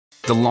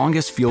The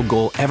longest field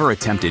goal ever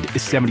attempted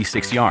is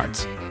 76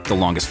 yards. The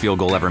longest field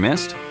goal ever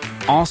missed?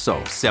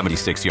 Also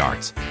 76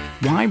 yards.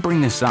 Why bring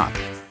this up?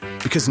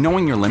 Because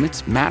knowing your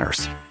limits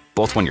matters,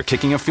 both when you're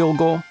kicking a field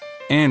goal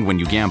and when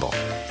you gamble.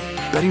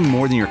 Betting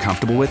more than you're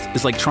comfortable with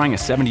is like trying a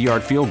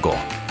 70-yard field goal.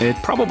 It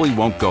probably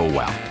won't go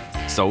well.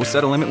 So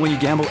set a limit when you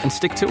gamble and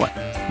stick to it.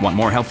 Want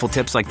more helpful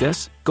tips like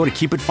this? Go to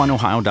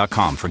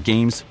keepitfunohio.com for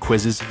games,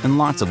 quizzes, and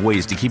lots of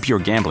ways to keep your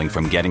gambling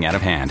from getting out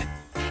of hand.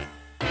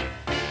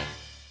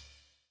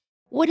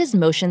 What does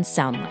motion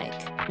sound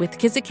like? With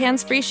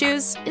Kizikans free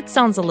shoes, it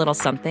sounds a little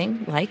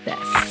something like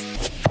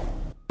this.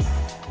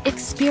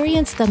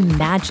 Experience the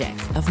magic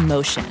of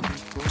motion.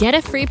 Get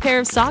a free pair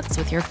of socks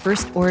with your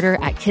first order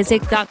at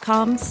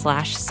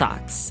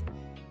kizik.com/socks.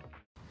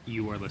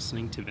 You are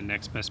listening to the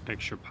Next Best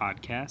Picture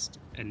podcast,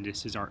 and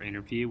this is our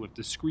interview with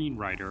the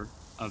screenwriter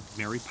of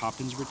Mary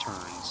Poppins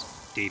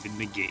Returns, David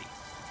Magee.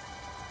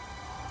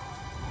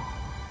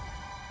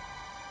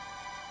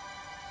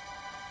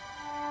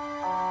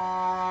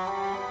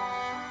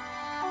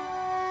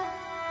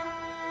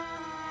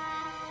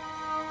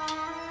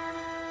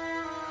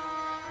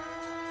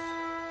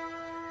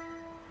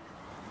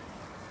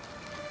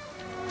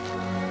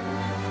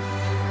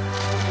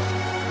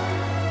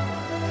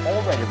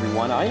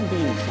 I am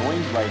being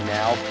joined right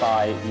now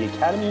by the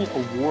Academy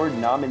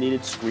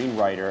Award-nominated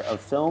screenwriter of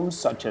films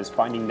such as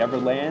Finding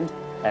Neverland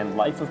and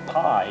Life of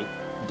Pi,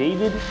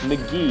 David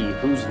Magee,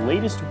 whose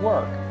latest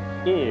work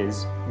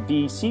is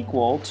the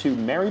sequel to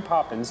Mary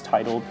Poppins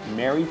titled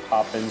Mary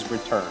Poppins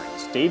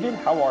Returns. David,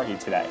 how are you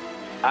today?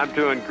 I'm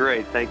doing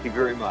great. Thank you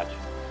very much.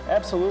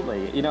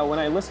 Absolutely. You know, when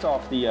I list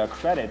off the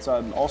credits,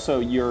 also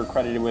you're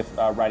credited with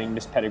writing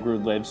Miss Pettigrew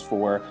Lives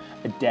for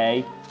a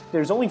Day.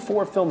 There's only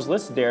 4 films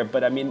listed there,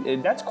 but I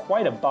mean, that's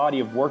quite a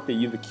body of work that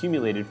you've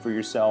accumulated for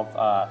yourself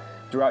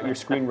throughout your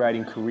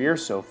screenwriting career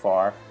so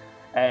far.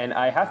 And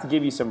I have to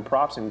give you some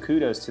props and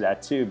kudos to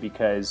that too,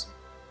 because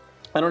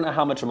I don't know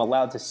how much I'm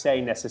allowed to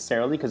say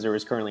necessarily, because there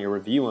is currently a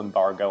review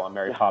embargo on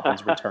Mary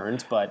Poppins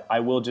Returns, but I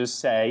will just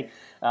say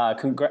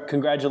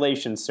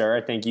congratulations, sir.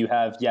 I think you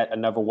have yet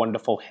another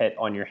wonderful hit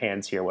on your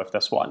hands here with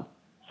this one.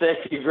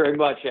 Thank you very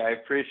much. I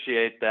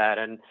appreciate that.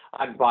 And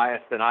I'm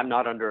biased and I'm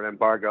not under an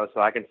embargo,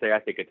 so I can say I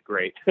think it's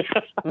great.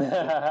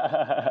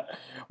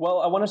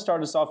 Well, I want to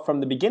start us off from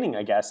the beginning,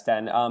 I guess,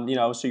 then.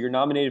 So you're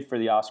nominated for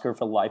the Oscar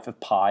for Life of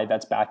Pi.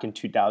 That's back in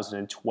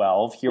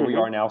 2012. Here we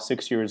are now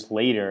 6 years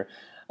later.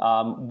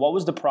 What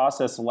was the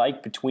process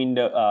like between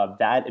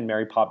that and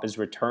Mary Poppins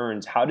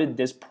Returns? How did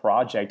this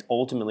project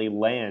ultimately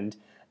land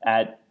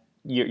at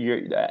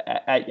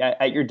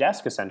your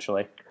desk,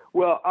 essentially?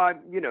 Well,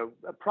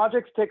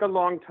 projects take a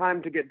long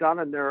time to get done,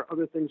 and there are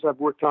other things I've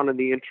worked on in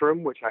the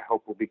interim, which I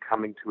hope will be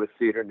coming to a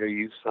theater near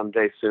you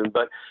someday soon.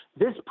 But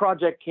this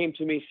project came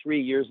to me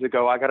 3 years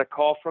ago. I got a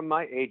call from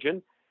my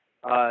agent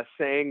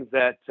saying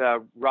that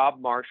Rob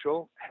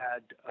Marshall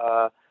had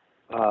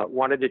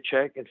wanted to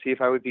check and see if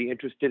I would be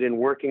interested in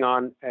working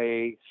on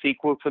a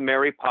sequel to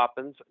Mary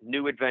Poppins,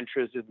 New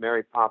Adventures of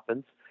Mary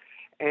Poppins.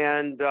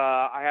 And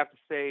I have to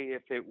say,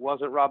 if it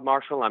wasn't Rob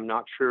Marshall, I'm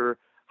not sure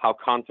how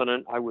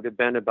confident I would have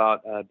been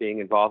about being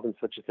involved in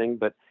such a thing,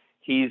 but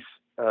he's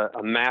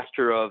a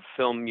master of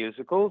film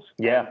musicals.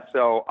 Yeah.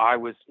 So I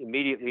was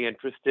immediately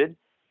interested.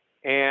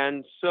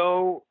 And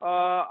so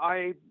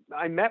I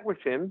met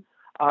with him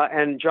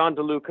and John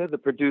DeLuca, the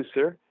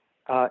producer,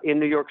 in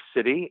New York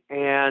City.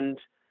 And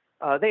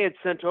they had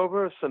sent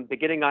over some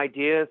beginning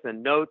ideas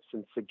and notes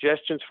and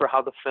suggestions for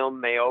how the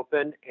film may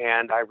open.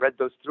 And I read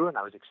those through and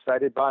I was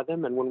excited by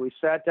them. And when we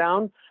sat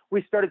down,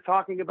 we started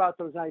talking about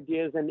those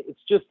ideas. And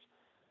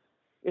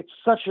it's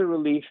such a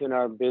relief in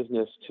our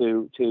business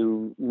to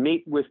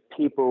meet with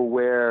people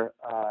where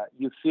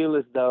you feel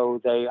as though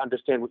they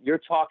understand what you're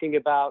talking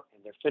about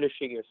and they're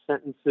finishing your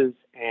sentences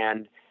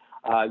and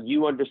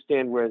you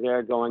understand where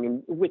they're going.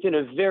 And within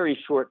a very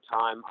short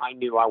time, I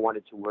knew I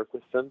wanted to work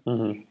with them.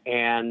 Mm-hmm.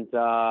 And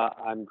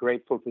I'm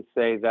grateful to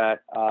say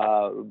that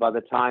by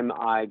the time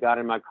I got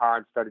in my car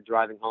and started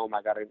driving home,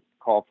 I got a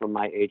call from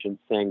my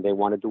agent saying they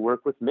wanted to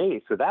work with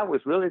me. So that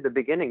was really the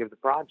beginning of the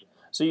project.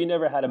 So you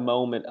never had a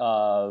moment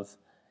of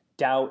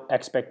doubt,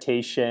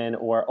 expectation,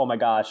 or oh my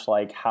gosh,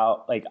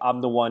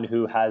 I'm the one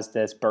who has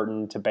this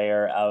burden to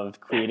bear of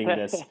creating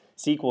this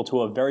sequel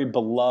to a very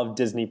beloved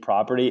Disney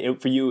property.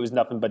 For you, it was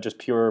nothing but just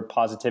pure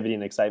positivity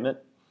and excitement?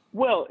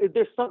 Well,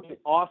 there's something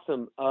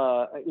awesome.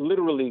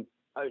 Literally,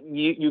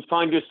 you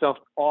find yourself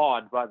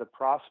awed by the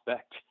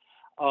prospect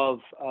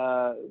of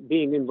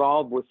being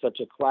involved with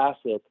such a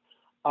classic.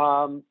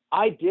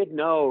 I did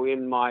know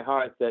in my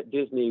heart that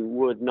Disney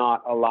would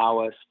not allow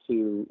us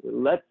to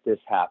let this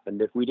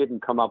happen if we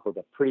didn't come up with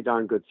a pretty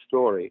darn good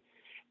story.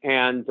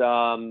 And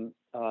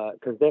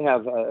because they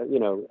have,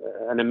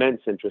 an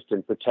immense interest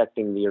in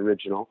protecting the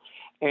original.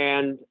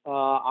 And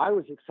I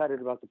was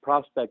excited about the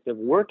prospect of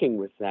working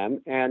with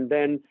them. And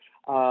then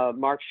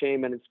Mark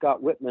Shaman and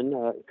Scott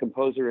Whitman,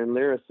 composer and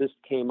lyricist,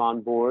 came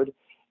on board.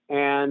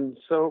 And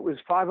so it was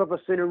 5 of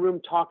us in a room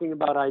talking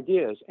about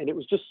ideas. And it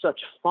was just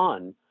such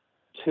fun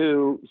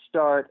to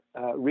start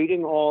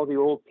reading all the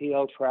old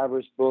P.L.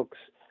 Travers books,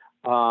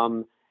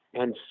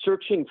 and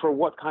searching for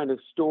what kind of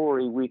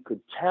story we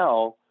could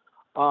tell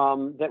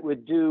that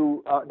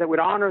would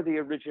honor the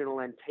original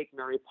and take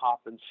Mary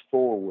Poppins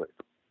forward.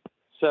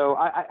 So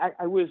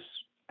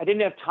I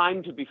didn't have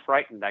time to be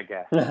frightened, I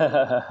guess.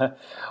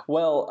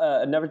 Well,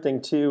 another thing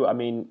too, I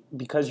mean,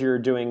 because you're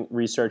doing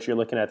research, you're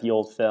looking at the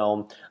old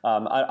film.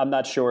 I'm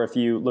not sure if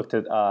you looked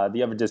at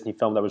the other Disney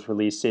film that was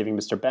released, Saving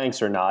Mr. Banks,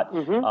 or not.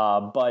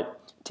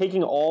 But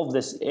taking all of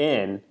this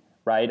in,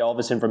 right, all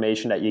this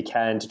information that you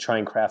can to try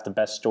and craft the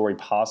best story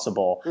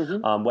possible.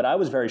 What I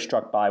was very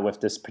struck by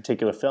with this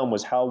particular film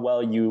was how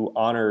well you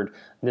honored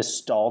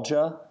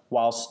nostalgia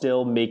while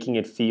still making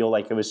it feel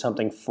like it was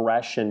something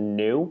fresh and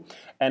new.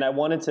 And I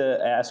wanted to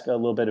ask a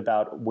little bit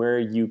about where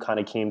you kind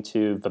of came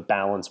to the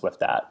balance with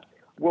that.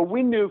 Well,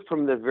 we knew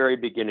from the very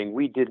beginning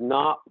we did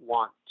not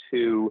want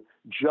to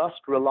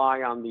just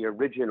rely on the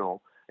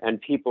original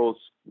and people's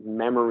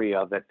memory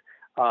of it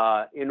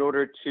in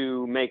order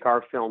to make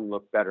our film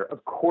look better.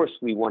 Of course,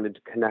 we wanted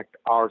to connect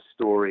our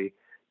story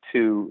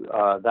to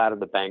that of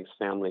the Banks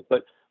family,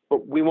 but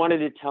we wanted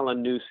to tell a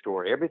new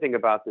story. Everything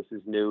about this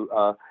is new.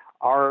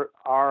 Our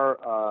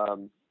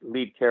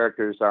lead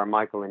characters are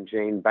Michael and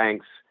Jane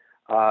Banks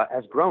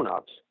as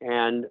grown-ups,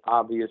 and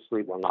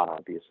obviously, well, not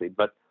obviously,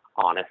 but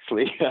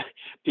honestly,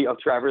 P.L.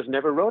 Travers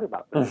never wrote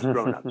about them as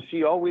grown-ups.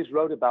 She always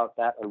wrote about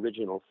that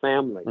original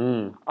family.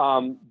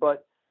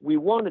 But we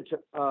wanted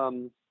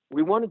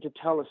to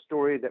tell a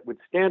story that would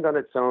stand on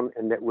its own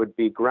and that would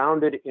be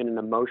grounded in an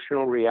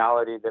emotional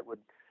reality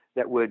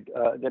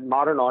that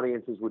modern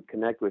audiences would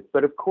connect with.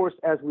 But of course,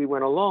 as we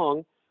went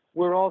along,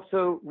 we're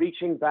also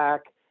reaching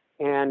back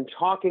and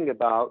talking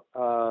about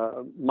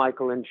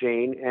Michael and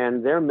Jane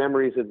and their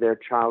memories of their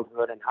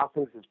childhood and how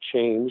things have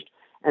changed.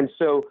 And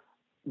so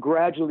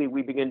gradually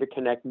we begin to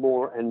connect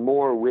more and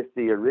more with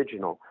the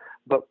original.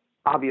 But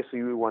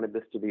obviously we wanted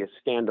this to be a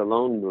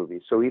standalone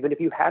movie. So even if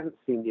you hadn't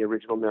seen the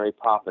original Mary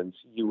Poppins,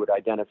 you would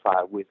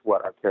identify with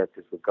what our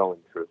characters were going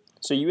through.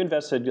 So you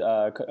invested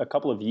a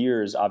couple of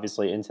years,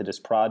 obviously, into this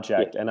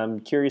project. And I'm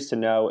curious to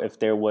know if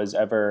there was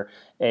ever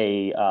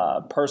a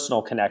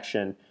personal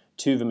connection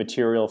to the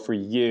material for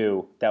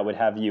you that would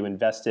have you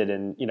invested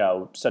in,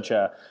 such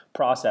a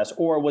process?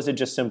 Or was it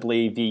just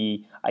simply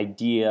the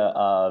idea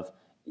of,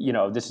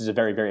 this is a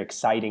very, very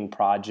exciting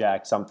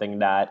project, something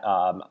that,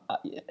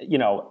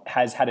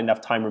 has had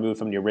enough time removed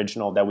from the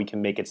original that we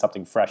can make it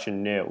something fresh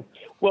and new?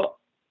 Well,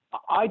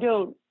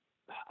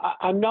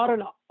 I'm not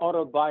an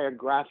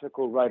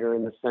autobiographical writer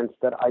in the sense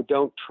that I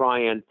don't try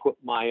and put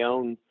my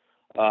own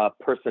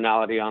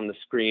personality on the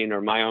screen or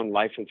my own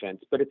life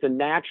events, but it's a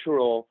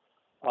natural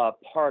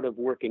part of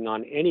working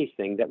on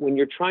anything that when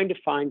you're trying to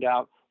find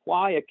out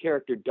why a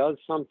character does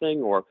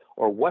something or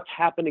what's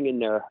happening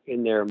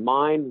in their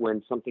mind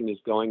when something is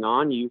going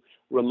on, you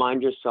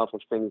remind yourself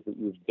of things that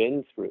you've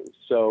been through.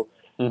 So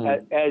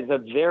as a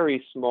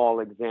very small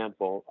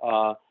example,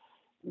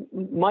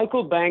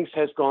 Michael Banks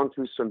has gone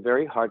through some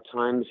very hard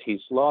times.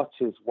 He's lost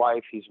his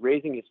wife. He's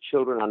raising his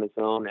children on his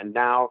own, and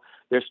now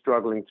they're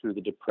struggling through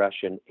the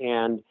depression.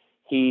 And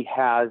he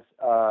has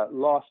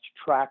lost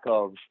track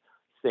of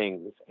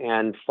things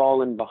and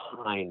fallen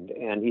behind,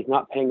 and he's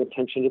not paying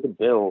attention to the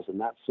bills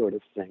and that sort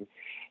of thing.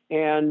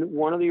 And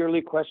one of the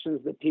early questions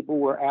that people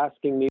were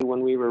asking me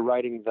when we were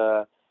writing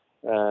the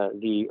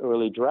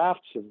early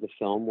drafts of the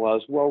film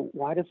was, well,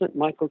 why doesn't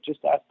Michael just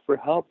ask for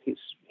help?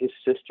 His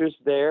sister's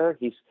there.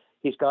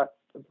 He's got,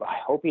 I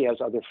hope he has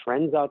other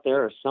friends out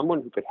there or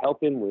someone who could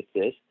help him with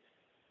this.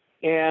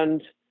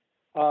 And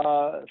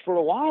for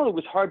a while, it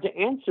was hard to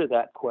answer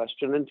that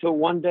question until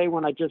one day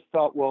when I just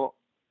thought, well,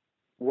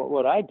 what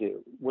would I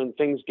do when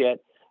things get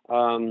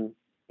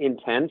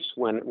intense,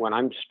 when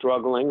I'm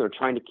struggling or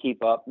trying to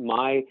keep up?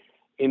 My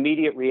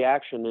immediate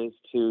reaction is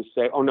to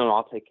say, oh, no,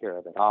 I'll take care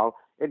of it.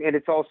 And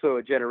it's also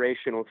a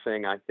generational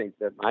thing. I think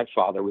that my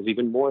father was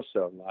even more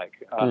so like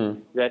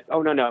that.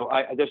 Oh, no,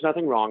 there's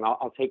nothing wrong.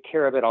 I'll take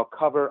care of it. I'll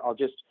cover.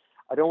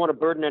 I don't want to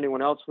burden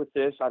anyone else with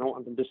this. I don't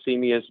want them to see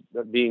me as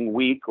being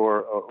weak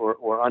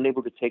or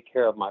unable to take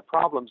care of my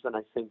problems. And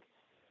I think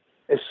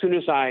as soon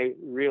as I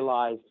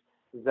realized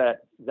that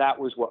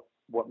was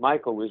what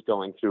Michael was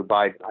going through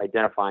by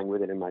identifying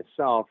with it in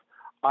myself,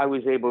 I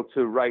was able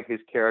to write his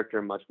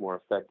character much more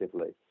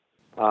effectively.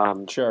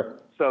 Sure.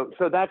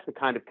 So that's the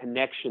kind of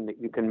connection that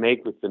you can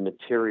make with the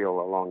material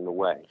along the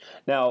way.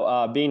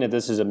 Now, being that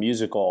this is a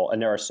musical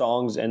and there are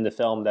songs in the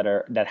film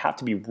that have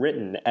to be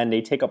written and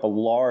they take up a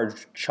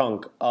large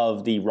chunk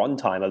of the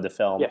runtime of the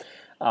film,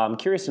 I'm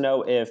curious to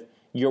know if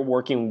you're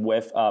working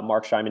with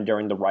Mark Scheinman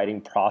during the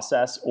writing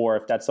process, or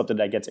if that's something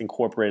that gets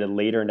incorporated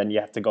later and then you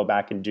have to go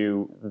back and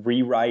do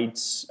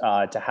rewrites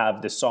to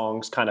have the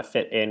songs kind of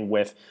fit in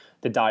with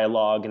the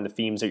dialogue and the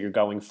themes that you're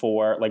going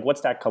for. Like, what's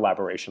that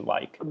collaboration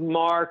like?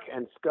 Mark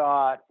and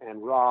Scott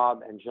and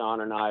Rob and John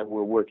and I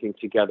were working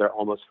together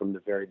almost from the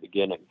very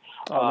beginning.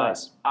 Oh,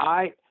 nice.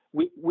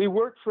 We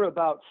worked for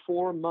about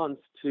 4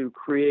 months to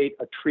create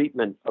a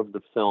treatment of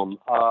the film.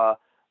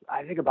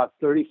 I think about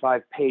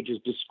 35 pages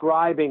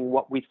describing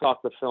what we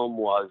thought the film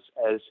was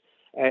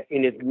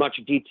in as much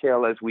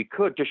detail as we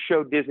could to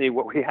show Disney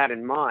what we had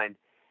in mind.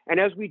 And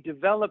as we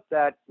developed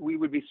that, we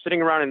would be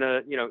sitting around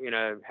in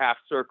a half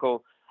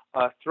circle,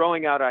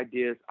 throwing out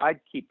ideas. I'd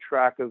keep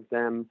track of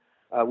them.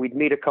 We'd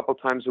meet a couple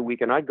times a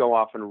week, and I'd go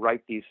off and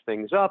write these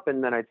things up,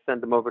 and then I'd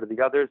send them over to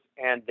the others,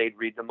 and they'd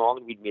read them all,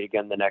 and we'd meet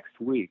again the next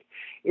week.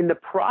 In the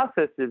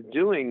process of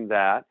doing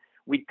that,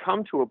 we'd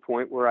come to a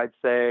point where I'd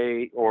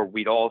say, or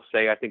we'd all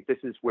say, I think this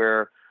is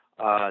where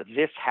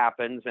this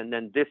happens, and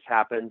then this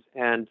happens,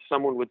 and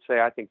someone would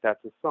say, I think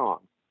that's a song.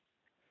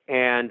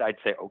 And I'd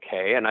say,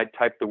 okay, and I'd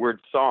type the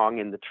word song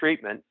in the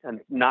treatment, and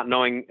not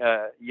knowing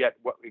yet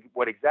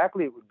what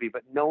exactly it would be,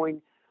 but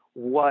knowing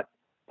what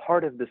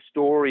part of the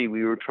story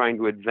we were trying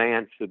to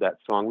advance through that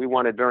song. We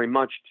wanted very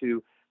much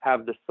to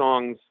have the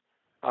songs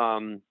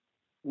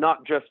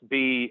not just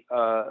be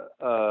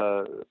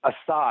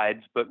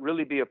asides, but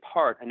really be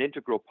an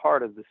integral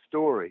part of the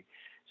story.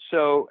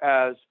 So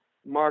as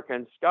Mark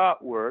and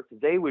Scott worked,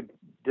 they would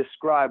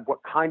describe what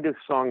kind of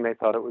song they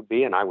thought it would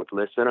be, and I would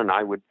listen, and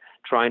I would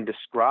try and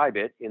describe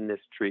it in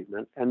this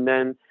treatment. And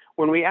then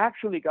when we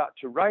actually got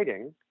to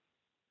writing,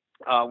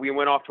 we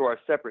went off to our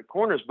separate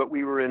corners, but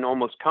we were in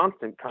almost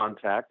constant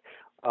contact,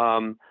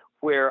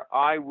 where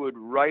I would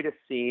write a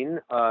scene,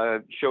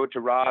 show it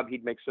to Rob,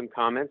 he'd make some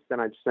comments, then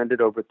I'd send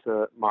it over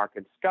to Mark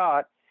and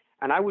Scott,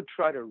 and I would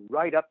try to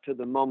write up to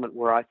the moment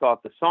where I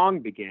thought the song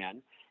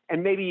began,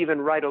 and maybe even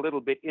write a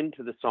little bit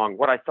into the song,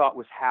 what I thought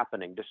was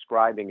happening,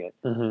 describing it.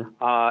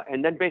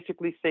 And then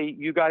basically say,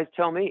 you guys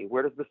tell me,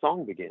 where does the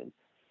song begin?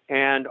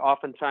 And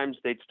oftentimes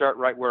they'd start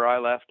right where I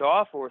left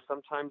off, or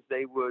sometimes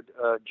they would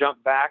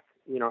jump back,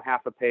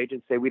 half a page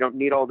and say, we don't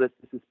need all this.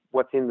 This is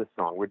what's in the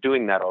song. We're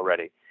doing that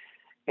already.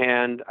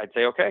 And I'd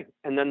say, okay.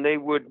 And then they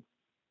would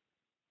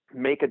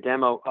make a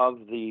demo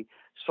of the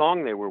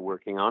song they were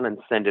working on and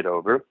send it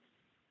over.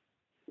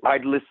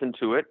 I'd listen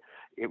to it.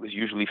 It was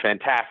usually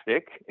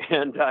fantastic.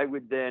 And I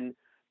would then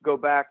go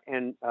back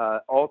and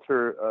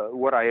alter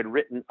what I had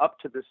written up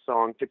to this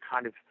song to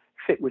kind of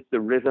fit with the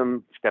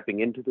rhythm,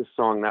 stepping into the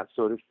song, that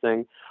sort of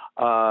thing.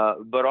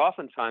 But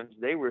oftentimes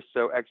they were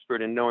so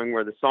expert in knowing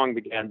where the song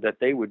began that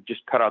they would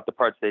just cut out the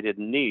parts they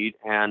didn't need,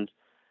 and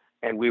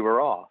we were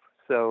off.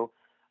 So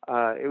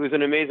it was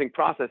an amazing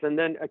process. And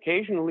then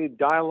occasionally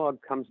dialogue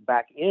comes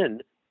back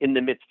in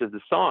the midst of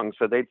the song.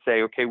 So they'd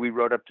say, okay, we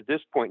wrote up to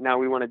this point. Now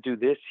we want to do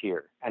this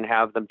here and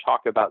have them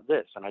talk about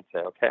this. And I'd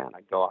say, okay. And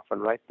I'd go off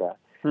and write that.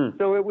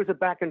 So it was a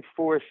back and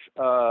forth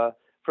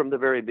from the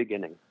very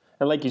beginning.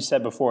 And like you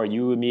said before,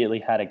 you immediately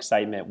had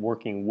excitement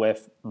working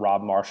with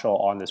Rob Marshall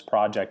on this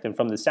project. And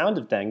from the sound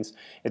of things,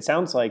 it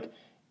sounds like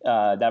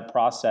that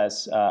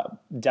process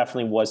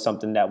definitely was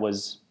something that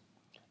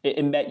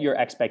it met your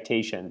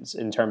expectations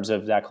in terms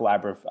of that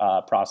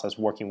collaborative process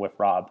working with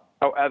Rob.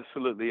 Oh,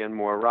 absolutely, and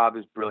more. Rob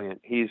is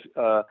brilliant. He's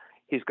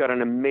got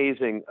an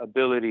amazing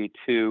ability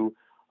to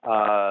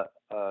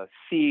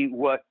see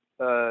what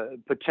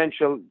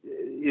potential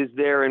is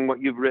there in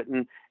what you've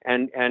written,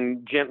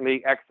 and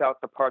gently X out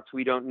the parts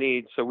we don't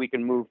need, so we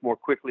can move more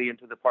quickly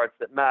into the parts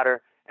that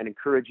matter, and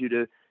encourage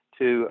you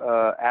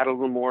to add a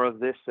little more of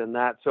this and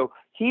that. So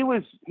he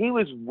was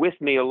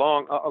with me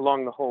along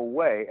the whole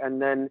way,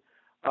 and then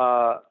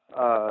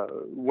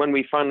when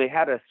we finally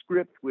had a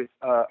script with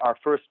our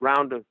first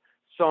round of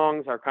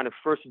songs, our kind of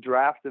first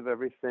draft of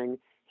everything,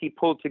 he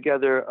pulled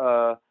together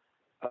a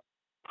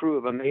crew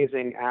of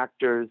amazing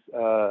actors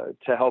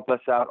to help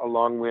us out,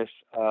 along with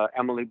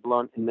Emily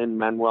Blunt and then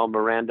Manuel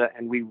Miranda,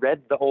 and we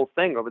read the whole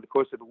thing over the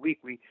course of a week.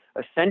 We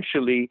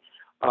essentially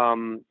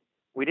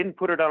we didn't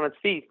put it on its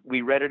feet.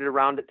 We read it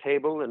around a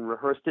table and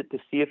rehearsed it to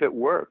see if it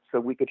worked, so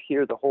we could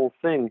hear the whole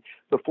thing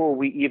before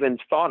we even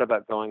thought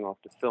about going off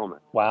to film it.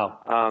 Wow.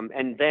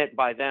 And then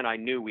by then I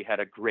knew we had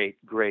a great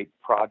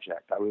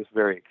project. I was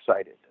very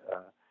excited.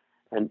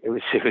 And it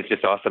was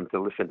just awesome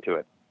to listen to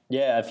it.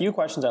 Yeah, a few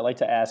questions I'd like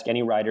to ask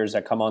any writers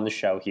that come on the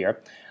show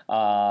here.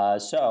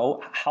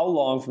 So how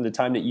long from the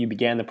time that you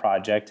began the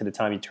project to the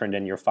time you turned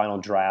in your final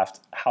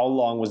draft, how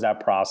long was that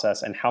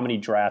process, and how many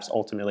drafts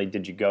ultimately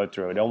did you go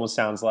through? It almost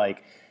sounds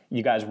like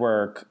you guys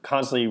were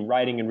constantly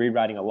writing and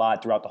rewriting a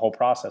lot throughout the whole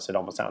process, it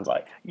almost sounds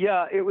like.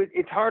 Yeah,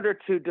 it's harder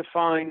to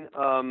define,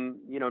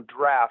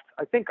 draft.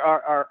 I think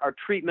our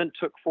treatment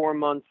took 4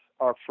 months.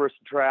 Our first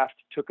draft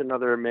took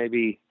another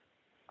maybe,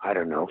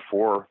 4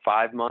 or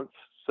 5 months.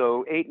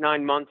 So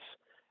 8-9 months,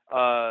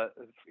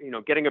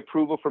 getting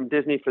approval from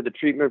Disney for the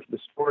treatment, for the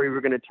story we're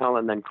going to tell,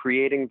 and then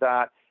creating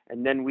that.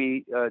 And then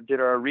we did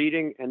our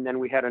reading, and then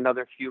we had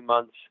another few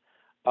months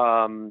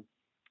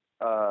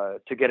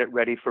to get it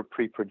ready for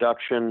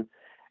pre-production.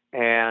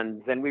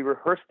 And then we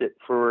rehearsed it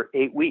for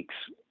 8 weeks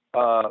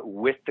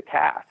with the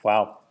cast.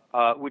 Wow.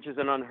 Which is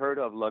an unheard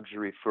of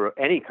luxury for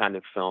any kind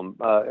of film.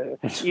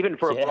 Even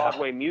for a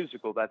Broadway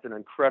musical, that's an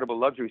incredible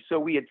luxury. So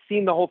we had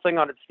seen the whole thing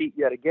on its feet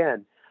yet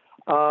again.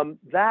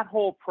 That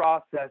whole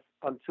process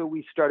until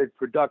we started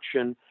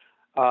production,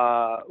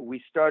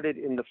 we started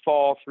in the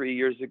fall 3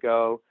 years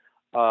ago.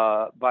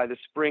 By the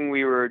spring,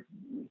 we were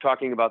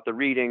talking about the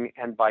reading,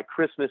 and by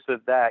Christmas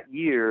of that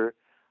year,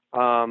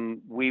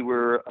 we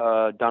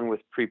were done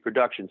with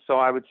pre-production. So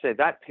I would say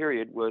that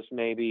period was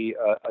maybe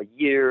a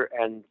year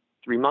and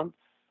 3 months,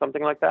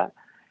 something like that.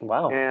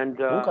 Wow. And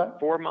Okay.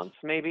 4 months,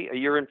 maybe a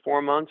year and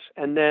 4 months,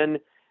 and then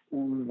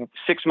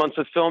 6 months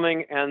of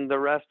filming, and the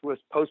rest was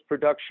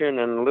post-production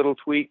and little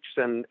tweaks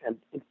and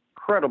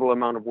incredible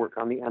amount of work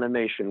on the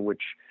animation,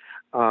 which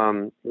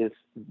is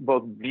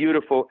both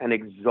beautiful and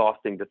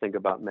exhausting to think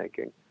about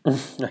making.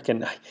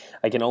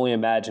 I can only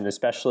imagine,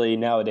 especially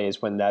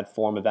nowadays when that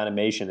form of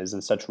animation is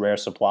in such rare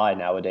supply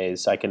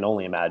nowadays. I can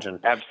only imagine.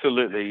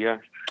 Absolutely, yeah.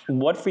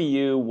 What for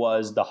you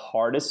was the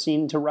hardest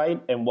scene to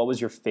write, and what was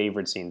your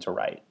favorite scene to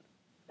write?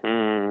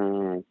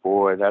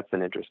 Boy, that's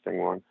an interesting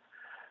one.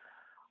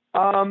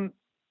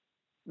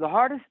 The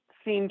hardest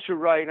scene to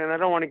write, and I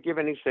don't want to give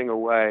anything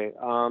away,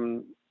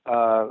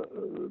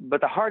 but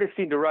the hardest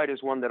scene to write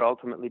is one that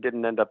ultimately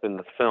didn't end up in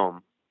the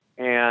film.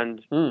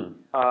 And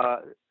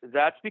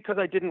that's because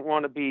I didn't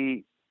want to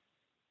be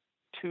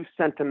too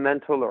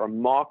sentimental or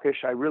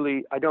mawkish.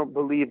 I don't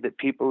believe that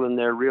people in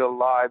their real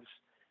lives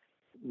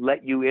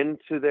let you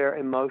into their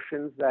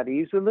emotions that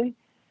easily.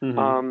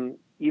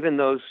 Even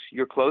those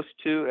you're close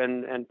to,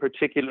 and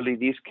particularly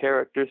these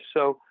characters.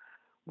 So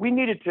we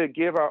needed to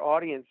give our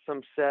audience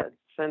some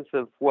sense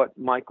of what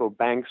Michael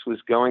Banks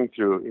was going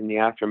through in the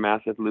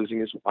aftermath of losing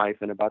his wife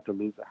and about to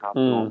lose the house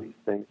and all these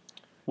things.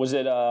 Was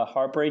it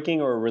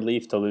heartbreaking or a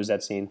relief to lose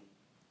that scene?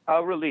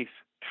 Relief.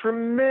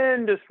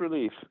 Tremendous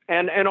relief.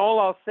 And all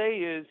I'll say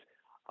is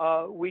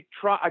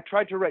I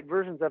tried to write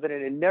versions of it,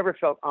 and it never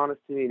felt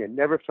honest to me, and it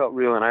never felt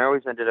real, and I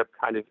always ended up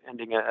kind of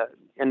ending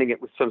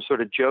it with some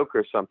sort of joke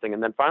or something.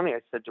 And then finally I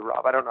said to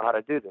Rob, I don't know how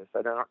to do this.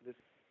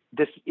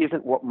 This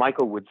isn't what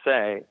Michael would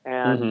say.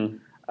 And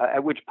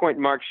at which point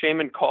Mark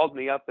Shaman called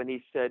me up and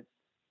he said,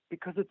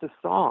 because it's a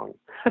song.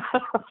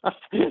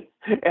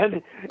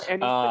 and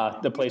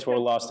the place where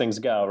lost things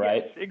go,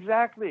 right? Yes,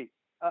 exactly.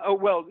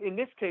 Well, in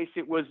this case,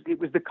 it was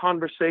the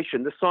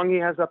conversation, the song he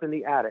has up in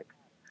the attic.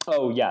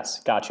 Oh,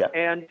 yes. Gotcha.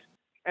 And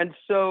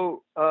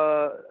so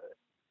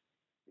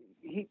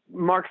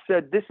Mark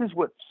said, this is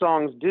what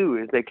songs do,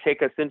 is they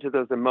take us into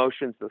those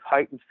emotions, those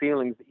heightened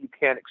feelings that you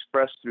can't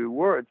express through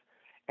words.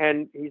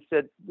 And he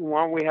said,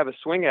 why don't we have a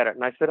swing at it?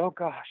 And I said, oh,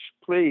 gosh,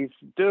 please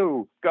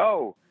do,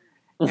 go.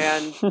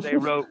 And they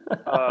wrote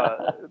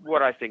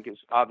what I think is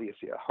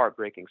obviously a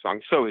heartbreaking song.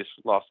 So is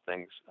Lost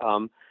Things.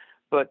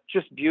 But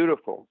just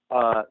beautiful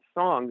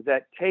song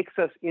that takes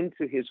us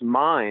into his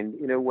mind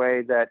in a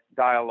way that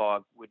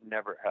dialogue would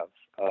never have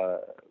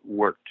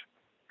worked.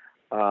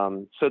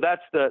 So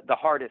that's the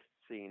hardest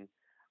scene.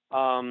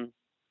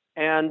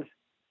 And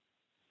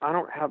I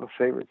don't have a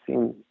favorite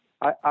scene.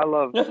 I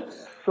love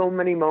so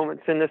many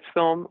moments in this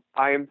film.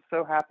 I am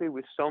so happy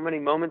with so many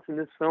moments in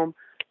this film.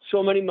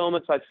 So many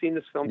moments. I've seen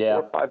this film 4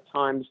 or 5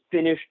 times,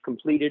 finished,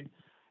 completed,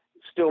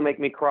 still make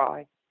me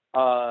cry.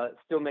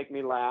 Still make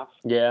me laugh.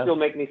 Yeah. Still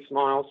make me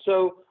smile.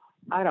 So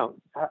I'm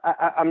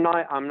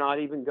not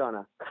even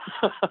gonna.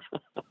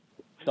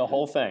 The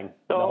whole thing.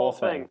 The whole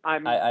thing.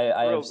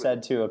 I have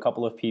said to a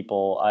couple of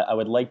people, I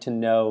would like to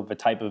know the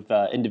type of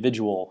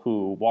individual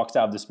who walks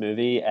out of this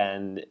movie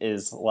and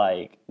is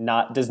like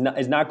is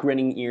not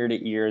grinning ear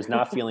to ear, is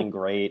not feeling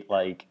great.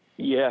 Like,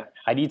 yeah,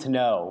 I need to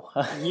know.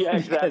 Yeah,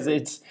 exactly.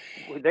 Because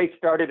they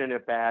started in a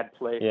bad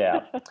place.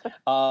 Yeah.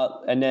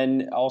 And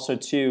then also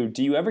too,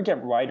 do you ever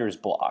get writer's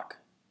block?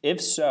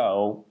 If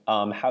so,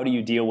 how do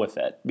you deal with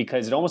it?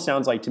 Because it almost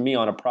sounds like to me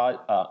on a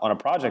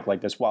project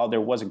like this, while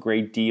there was a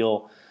great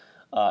deal.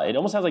 It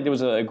almost sounds like there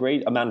was a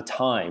great amount of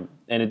time,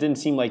 and it didn't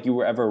seem like you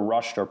were ever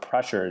rushed or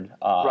pressured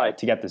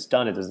to get this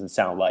done. It doesn't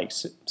sound like.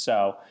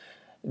 So,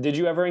 did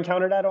you ever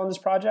encounter that on this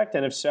project?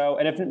 And if so,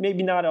 and if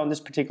maybe not on this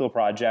particular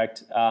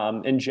project,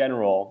 in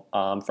general,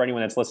 for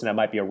anyone that's listening that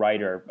might be a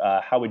writer,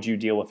 how would you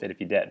deal with it if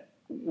you did?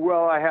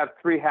 Well, I have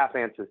 3 half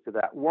answers to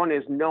that. One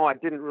is no, I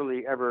didn't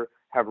really ever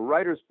have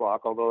writer's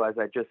block, although as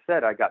I just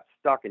said, I got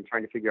stuck in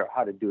trying to figure out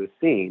how to do a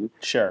scene.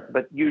 Sure.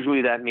 But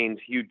usually that means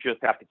you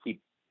just have to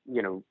keep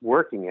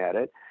working at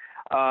it.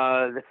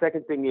 The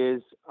second thing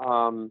is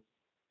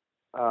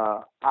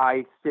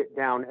I sit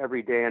down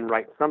every day and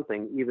write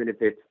something, even if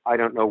it's I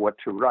don't know what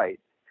to write,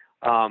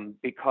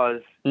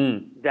 because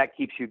that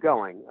keeps you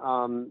going.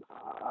 And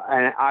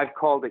I've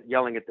called it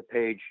yelling at the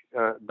page,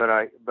 but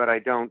I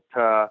don't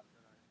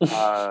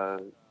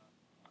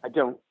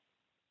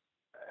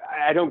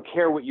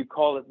care what you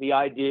call it. The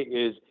idea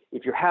is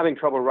if you're having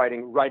trouble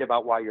writing, write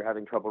about why you're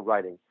having trouble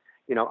writing.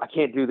 I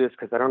can't do this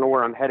because I don't know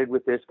where I'm headed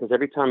with this, because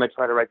every time I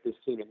try to write this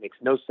scene, it makes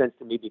no sense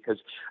to me because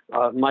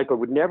Michael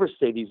would never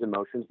say these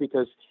emotions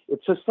because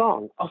it's a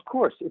song. Of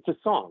course, it's a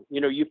song.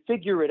 You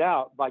figure it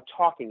out by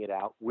talking it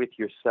out with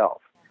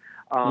yourself.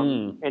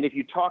 And if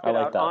you talk it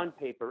out on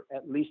paper,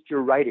 at least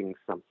you're writing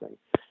something.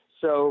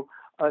 So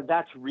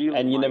that's really.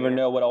 And you never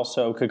know what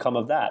also could come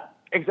of that.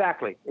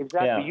 Exactly.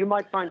 Yeah. You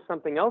might find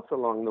something else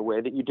along the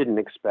way that you didn't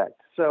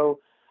expect. So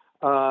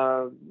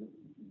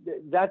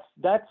that's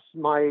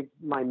my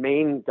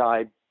main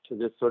guide to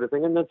this sort of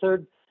thing. And the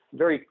third,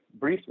 very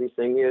briefly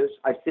thing is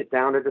I sit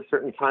down at a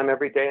certain time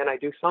every day and I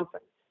do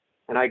something.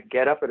 And I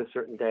get up at a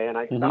certain day and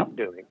I stop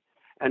doing.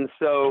 And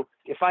so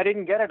if I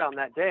didn't get it on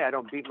that day, I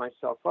don't beat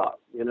myself up,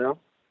 you know?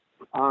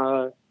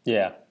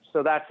 Yeah.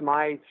 So that's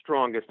my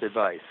strongest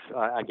advice,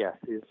 I guess,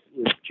 is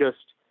just,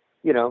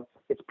 you know,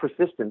 it's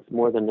persistence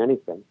more than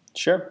anything.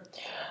 Sure.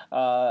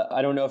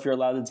 I don't know if you're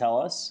allowed to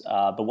tell us,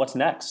 but what's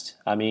next?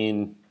 I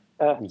mean,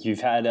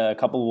 you've had a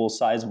couple of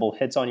sizable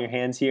hits on your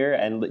hands here,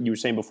 and you were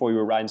saying before you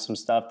were writing some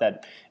stuff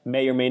that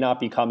may or may not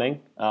be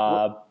coming,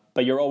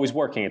 but you're always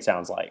working, it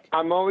sounds like.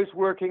 I'm always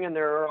working, and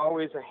there are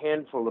always a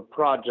handful of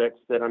projects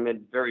that I'm at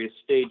various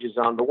stages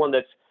on. The one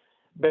that's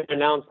been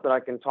announced that I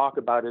can talk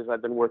about is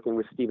I've been working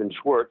with Stephen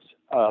Schwartz,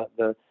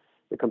 the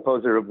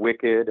composer of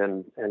Wicked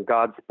and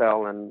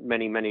Godspell and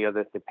many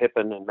others, The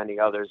Pippin and many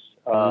others,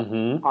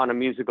 on a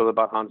musical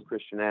about Hans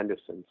Christian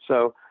Andersen.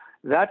 So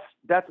that's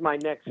my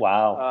next.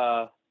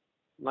 Wow.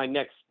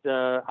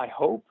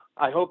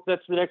 I hope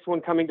that's the next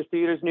one coming to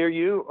theaters near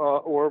you,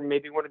 or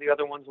maybe one of the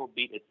other ones will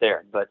beat it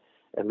there. But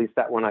at least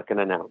that one I can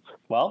announce.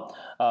 Well,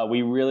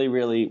 we really,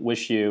 really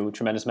wish you a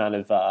tremendous amount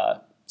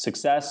of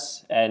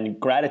success and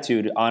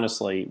gratitude,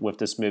 honestly, with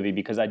this movie,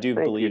 because I do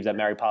believe that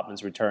Mary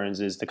Poppins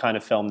Returns is the kind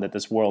of film that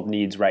this world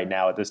needs right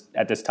now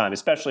at this time,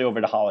 especially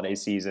over the holiday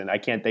season. I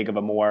can't think of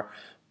a more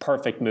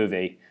perfect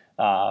movie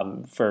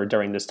for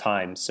during this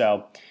time.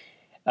 So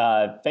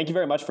thank you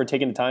very much for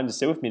taking the time to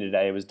sit with me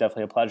today. It was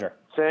definitely a pleasure.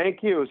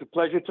 Thank you. It was a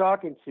pleasure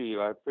talking to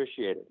you. I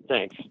appreciate it.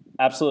 Thanks.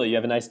 Absolutely. You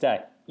have a nice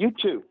day. You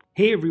too.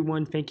 Hey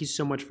everyone, thank you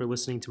so much for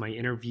listening to my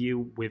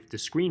interview with the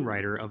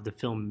screenwriter of the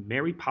film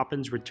Mary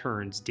Poppins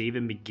Returns,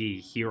 David Magee,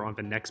 here on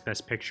the Next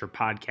Best Picture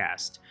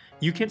podcast.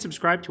 You can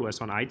subscribe to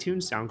us on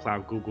iTunes,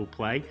 SoundCloud, Google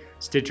Play,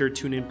 Stitcher,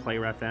 TuneIn,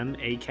 Player FM,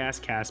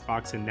 Acast,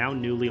 CastBox, and now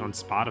newly on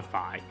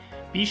Spotify.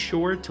 Be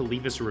sure to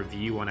leave us a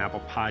review on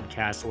Apple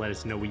Podcasts to let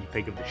us know what you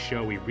think of the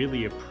show. We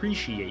really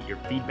appreciate your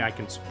feedback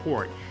and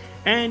support.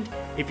 And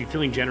if you're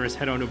feeling generous,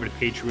 head on over to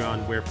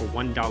Patreon, where for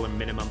 $1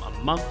 minimum a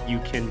month, you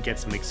can get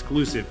some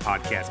exclusive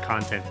podcast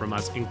content from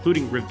us,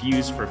 including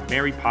reviews for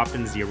Mary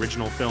Poppins, the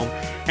original film,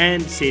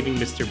 and Saving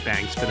Mr.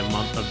 Banks for the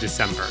month of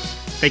December.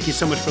 Thank you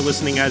so much for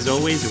listening, as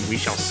always, and we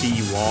shall see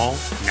you all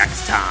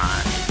next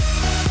time.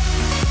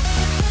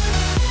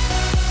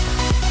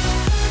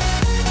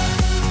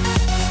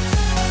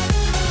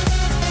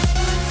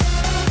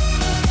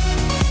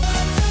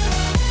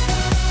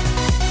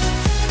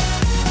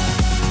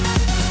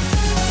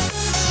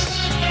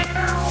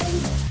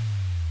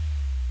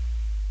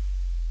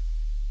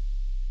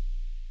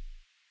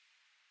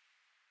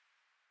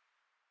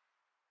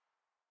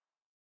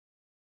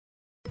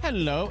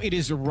 Hello, it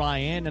is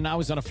Ryan, and I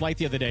was on a flight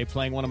the other day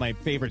playing one of my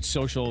favorite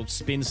social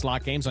spin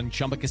slot games on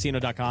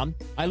ChumbaCasino.com.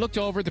 I looked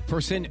over at the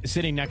person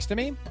sitting next to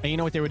me, and you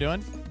know what they were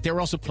doing? They were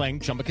also playing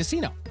Chumba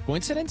Casino.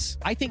 Coincidence?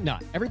 I think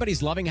not.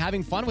 Everybody's loving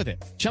having fun with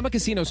it. Chumba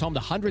Casino is home to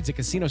hundreds of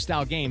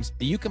casino-style games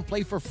that you can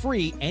play for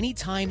free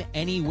anytime,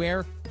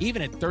 anywhere,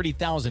 even at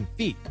 30,000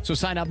 feet. So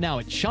sign up now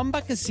at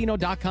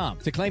ChumbaCasino.com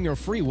to claim your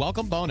free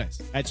welcome bonus.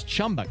 That's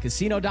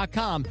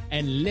ChumbaCasino.com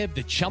and live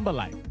the Chumba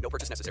life. No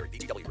purchase necessary.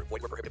 VGW. Void where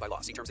prohibited by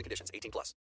law. See terms and conditions. 18+.